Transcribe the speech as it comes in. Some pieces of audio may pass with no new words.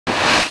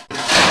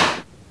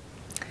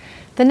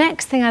The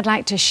next thing I'd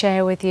like to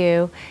share with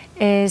you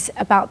is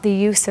about the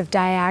use of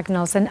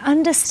diagonals and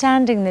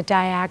understanding the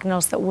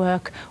diagonals that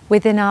work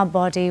within our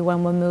body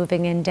when we're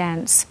moving in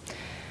dance.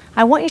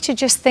 I want you to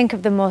just think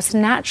of the most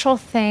natural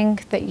thing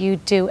that you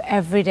do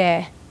every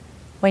day.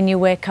 When you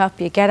wake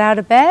up, you get out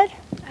of bed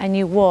and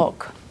you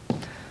walk,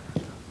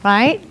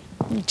 right?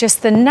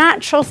 Just the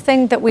natural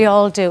thing that we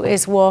all do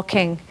is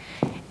walking.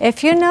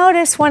 If you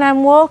notice when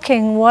I'm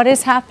walking, what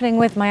is happening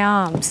with my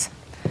arms?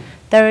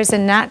 There is a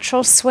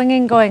natural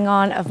swinging going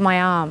on of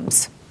my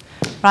arms,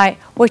 right?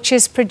 Which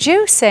is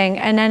producing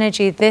an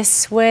energy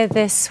this way,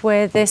 this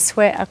way, this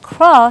way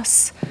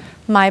across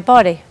my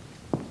body,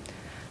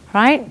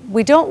 right?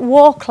 We don't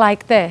walk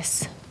like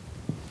this.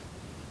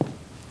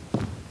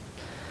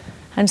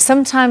 And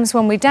sometimes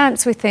when we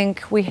dance, we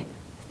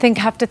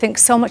have to think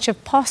so much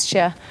of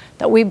posture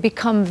that we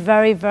become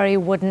very, very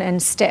wooden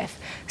and stiff.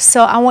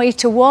 So I want you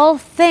to all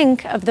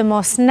think of the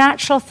most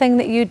natural thing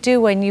that you do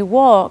when you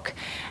walk,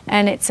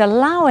 and it's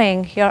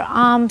allowing your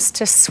arms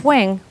to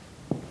swing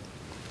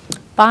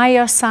by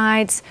your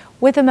sides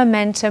with a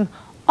momentum,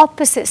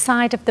 opposite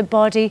side of the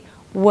body,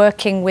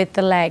 working with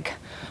the leg.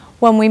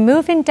 When we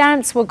move in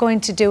dance, we're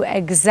going to do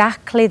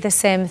exactly the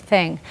same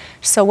thing.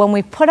 So when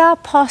we put our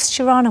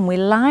posture on and we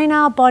line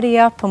our body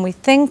up and we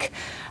think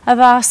of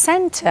our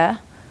center,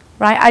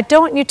 right? I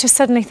don't want you to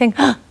suddenly think,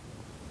 oh,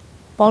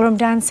 ballroom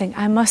dancing,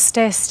 I must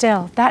stay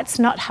still. That's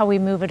not how we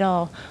move at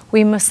all.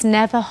 We must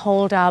never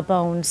hold our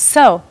bones.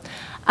 So,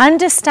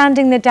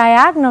 understanding the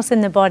diagonals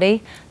in the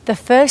body, the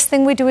first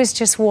thing we do is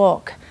just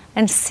walk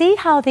and see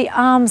how the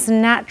arms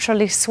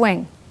naturally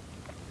swing.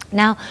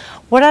 Now,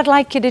 what I'd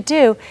like you to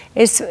do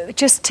is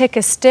just take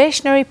a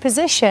stationary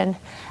position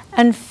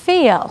and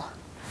feel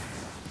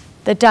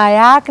the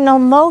diagonal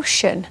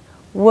motion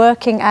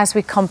working as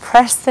we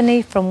compress the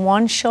knee from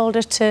one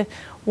shoulder to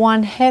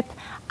one hip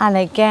and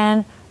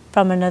again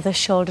from another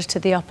shoulder to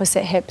the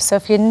opposite hip. So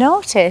if you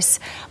notice,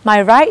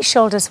 my right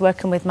shoulder's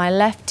working with my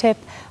left hip,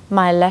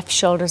 my left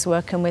shoulder's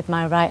working with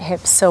my right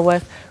hip. So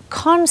we're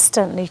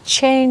constantly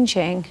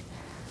changing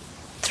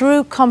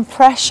through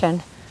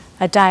compression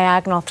a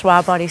diagonal through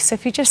our body. So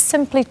if you just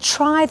simply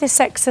try this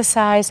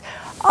exercise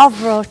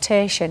of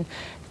rotation,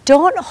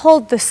 don't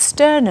hold the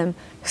sternum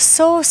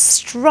so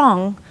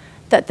strong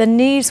that the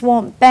knees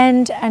won't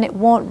bend and it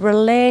won't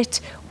relate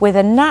with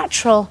a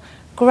natural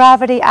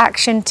gravity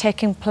action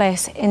taking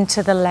place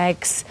into the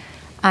legs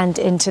and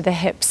into the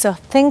hips. So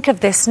think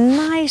of this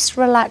nice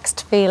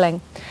relaxed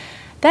feeling.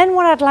 Then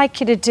what I'd like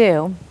you to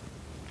do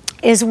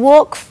is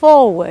walk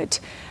forward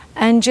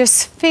and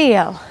just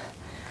feel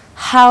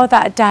how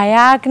that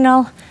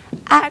diagonal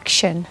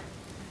action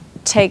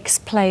takes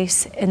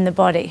place in the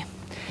body.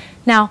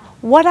 Now,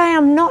 what I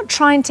am not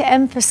trying to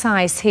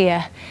emphasize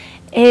here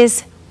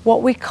is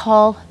what we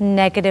call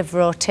negative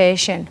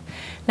rotation.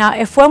 Now,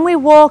 if when we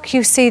walk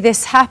you see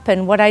this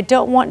happen, what I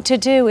don't want to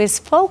do is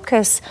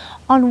focus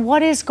on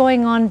what is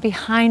going on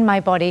behind my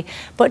body,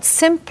 but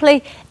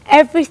simply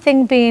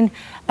everything being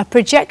a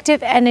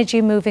projective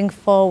energy moving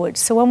forward.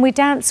 So when we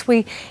dance,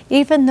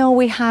 even though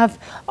we have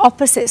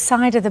opposite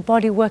side of the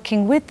body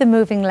working with the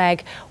moving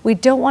leg, we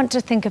don't want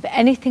to think of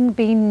anything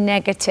being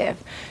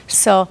negative.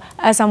 So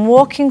as I'm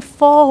walking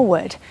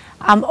forward,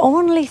 I'm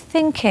only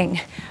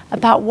thinking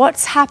about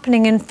what's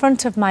happening in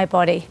front of my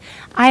body.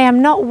 I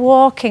am not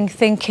walking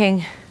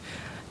thinking,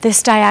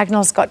 this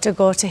diagonal's got to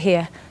go to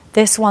here,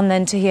 this one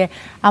then to here.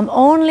 I'm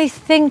only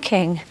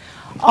thinking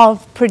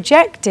of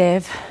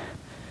projective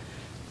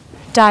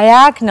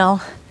diagonal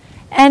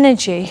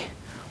energy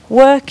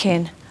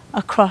working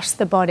across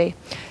the body.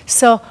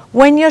 So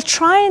when you're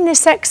trying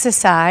this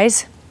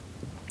exercise,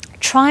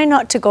 try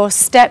not to go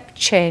step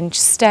change,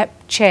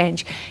 step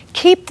change.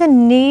 Keep the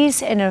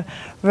knees in a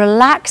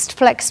relaxed,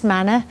 flexed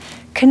manner.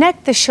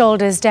 Connect the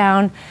shoulders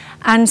down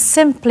and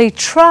simply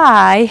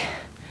try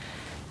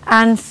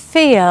and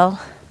feel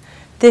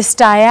this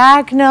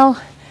diagonal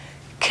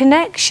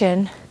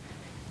connection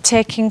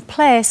taking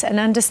place and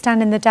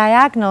understanding the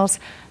diagonals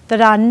that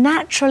are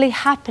naturally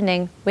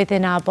happening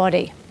within our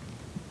body.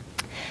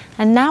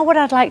 And now what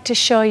I'd like to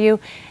show you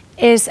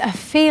is a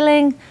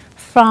feeling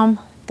from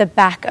the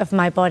back of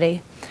my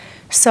body.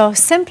 So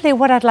simply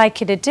what I'd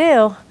like you to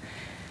do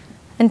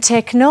and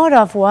take note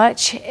of,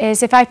 watch,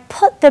 is if I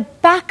put the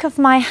back of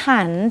my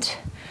hand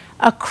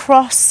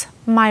across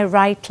my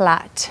right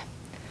lat,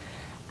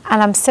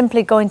 and I'm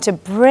simply going to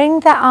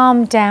bring the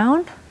arm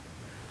down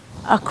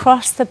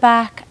across the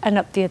back and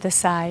up the other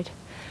side.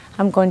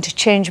 I'm going to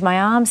change my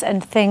arms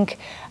and think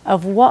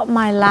of what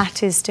my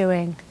lat is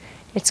doing.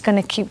 It's going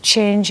to keep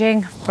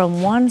changing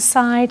from one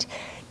side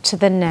to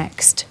the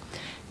next.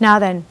 Now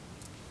then,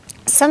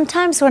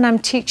 sometimes when I'm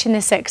teaching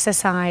this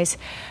exercise,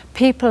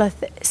 people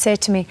say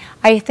to me,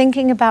 are you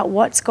thinking about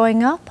what's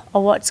going up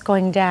or what's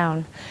going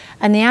down?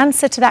 And the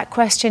answer to that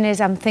question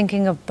is I'm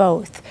thinking of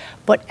both.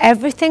 But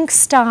everything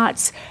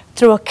starts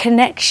through a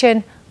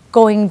connection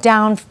going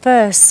down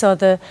first. So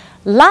the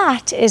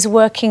lat is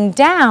working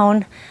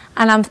down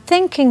and I'm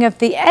thinking of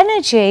the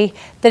energy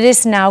that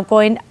is now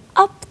going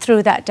up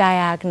through that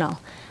diagonal.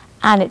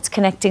 And it's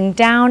connecting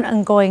down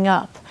and going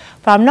up.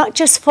 But I'm not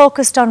just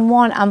focused on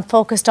one, I'm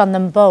focused on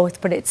them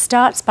both. But it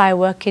starts by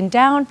working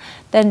down,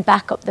 then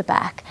back up the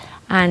back,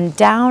 and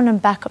down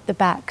and back up the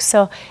back.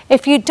 So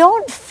if you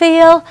don't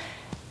feel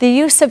the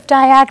use of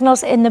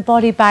diagonals in the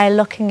body by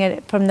looking at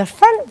it from the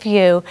front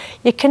view,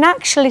 you can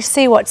actually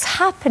see what's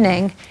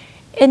happening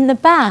in the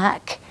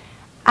back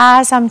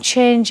as I'm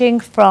changing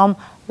from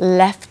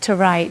left to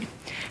right.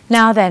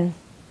 Now then,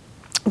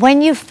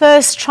 when you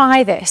first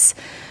try this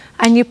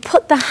and you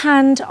put the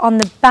hand on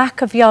the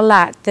back of your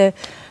lat, the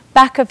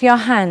back of your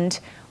hand,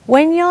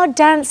 when you're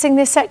dancing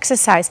this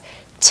exercise,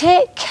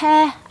 take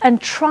care and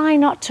try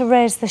not to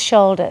raise the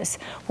shoulders.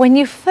 When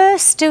you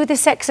first do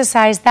this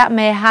exercise, that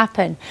may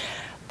happen.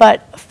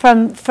 But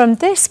from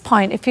this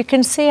point, if you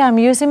can see, I'm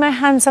using my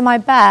hands on my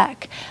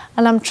back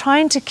and I'm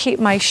trying to keep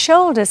my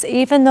shoulders,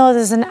 even though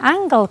there's an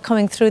angle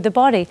coming through the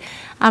body,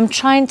 I'm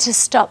trying to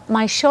stop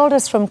my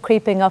shoulders from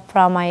creeping up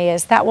around my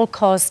ears. That will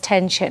cause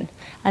tension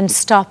and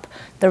stop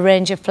the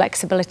range of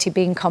flexibility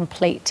being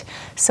complete.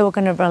 So we're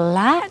going to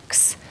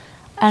relax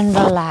and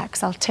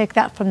relax. I'll take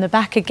that from the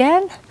back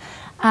again.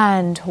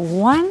 And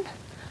 1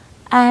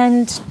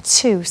 and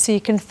 2. So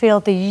you can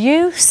feel the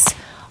use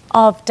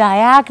of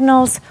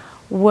diagonals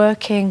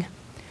working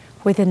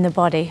within the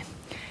body.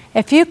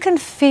 If you can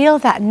feel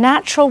that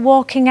natural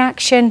walking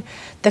action,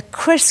 the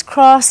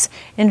crisscross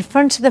in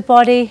front of the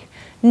body,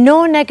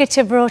 no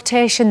negative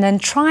rotation, then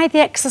try the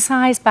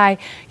exercise by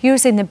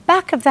using the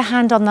back of the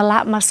hand on the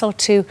lat muscle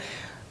to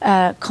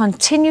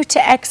continue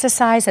to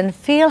exercise and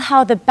feel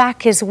how the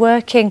back is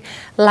working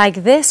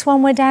like this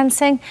when we're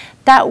dancing.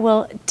 That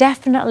will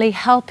definitely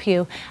help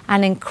you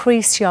and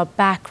increase your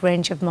back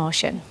range of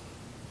motion.